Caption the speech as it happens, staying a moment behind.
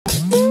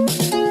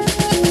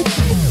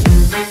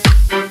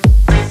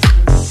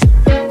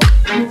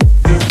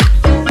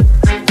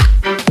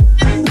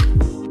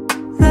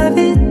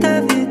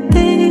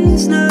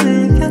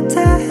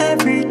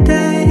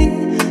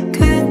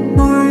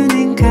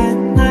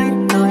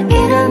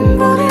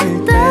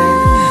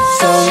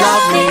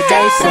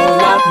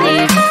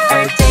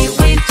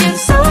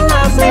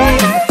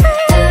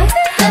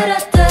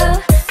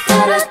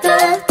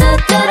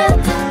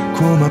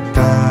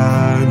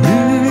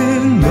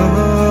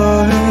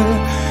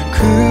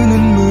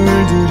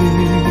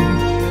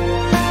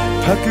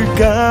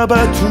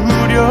될까봐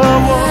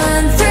두려워.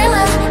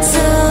 Thriller,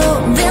 so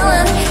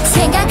villain.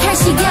 생각할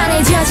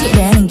시간에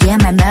저지르는 게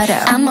my motto.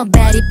 I'm a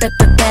baddie,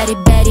 baddie,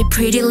 baddie,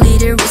 pretty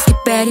little risky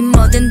baddie.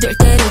 뭐든 될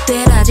대로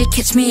되라지.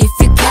 Catch me if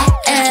you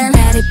can.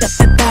 Baddie,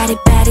 baddie,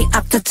 baddie.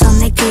 앞서서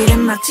내 길을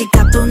막지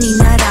가뿐히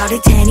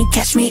날아올 테니.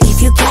 Catch me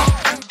if you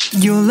can.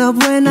 You love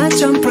when I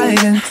jump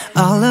right in.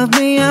 All of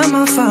me, I'm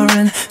a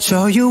foreign.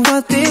 Show you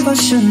what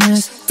devotion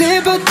is.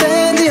 Deeper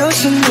than the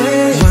ocean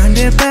is. Wind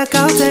it back,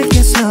 I'll take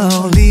it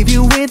slow. Leave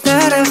you with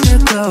that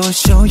afterglow.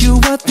 Show you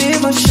what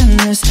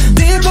devotion is.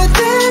 Deeper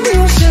than the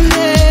ocean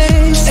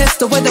is. It's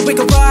the way that we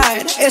could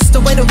ride. It's the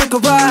way that we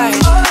could ride.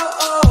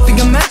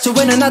 Think I'm meant to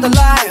win another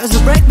life.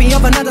 So break me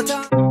up another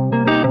time.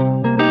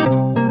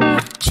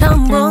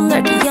 처음 본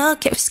널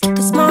기억해. We skip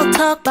the small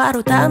talk.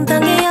 바로 다음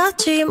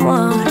단계였지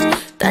뭐.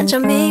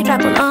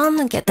 단점이라곤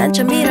없는 게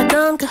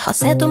단점이라던 그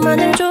허세도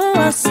마냥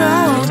좋았어.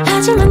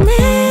 하지만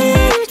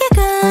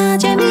내일개가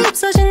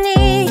재미없어진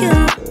이유.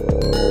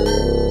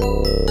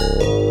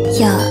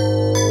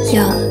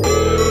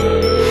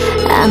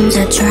 I'm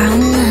the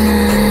drama.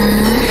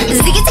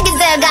 Ziggy ziggy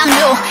zag I'm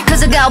new.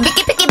 Cause I got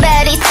picky picky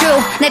bad it's true.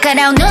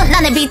 날카로운 눈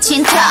안에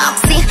비친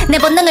toxic. 내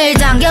본능을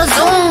당겨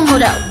zoom.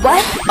 Hold up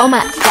what? Oh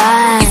my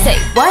god. You say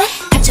what?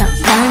 갇혀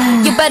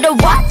You better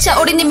watch out.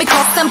 우린 이미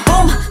걷던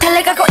boom.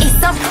 달려가고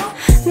있어.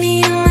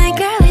 Me and my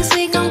girlies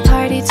we gon'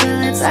 party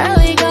till it's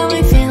early. Got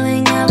me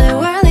feeling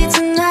otherworldly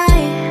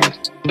tonight.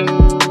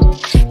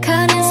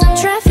 Caught in some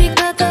traffic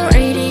but the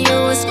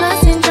radio was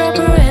passing. Drop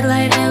a red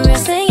light and we're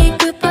saying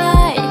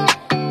goodbye.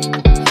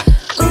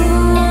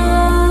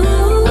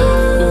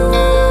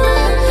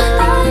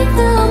 Like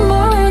the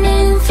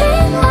morning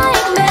feel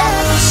like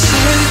that.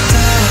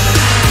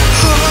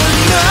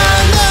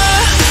 혼자나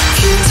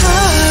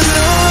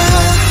기다려요.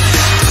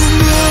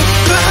 분명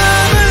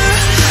밤을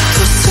더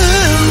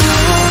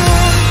세워.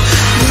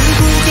 널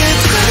보게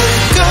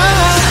될까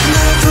날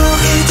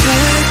보게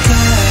될까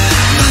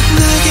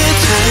만나게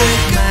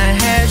될까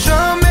말해줘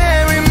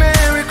Merry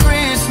Merry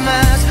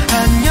Christmas.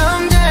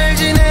 안녕 잘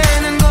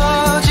지내는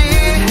거지.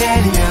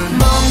 내리면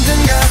멍든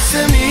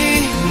가슴이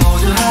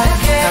모두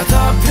하얗게 다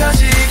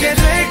덮여지게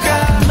될까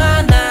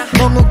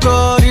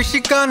머뭇거릴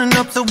시간은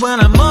없어 when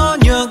I'm on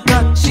you.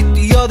 같이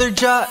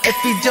뛰어들자 if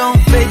you don't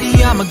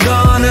baby I'm a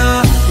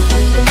goner.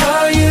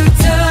 Are you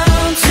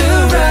down to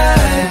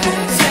ride?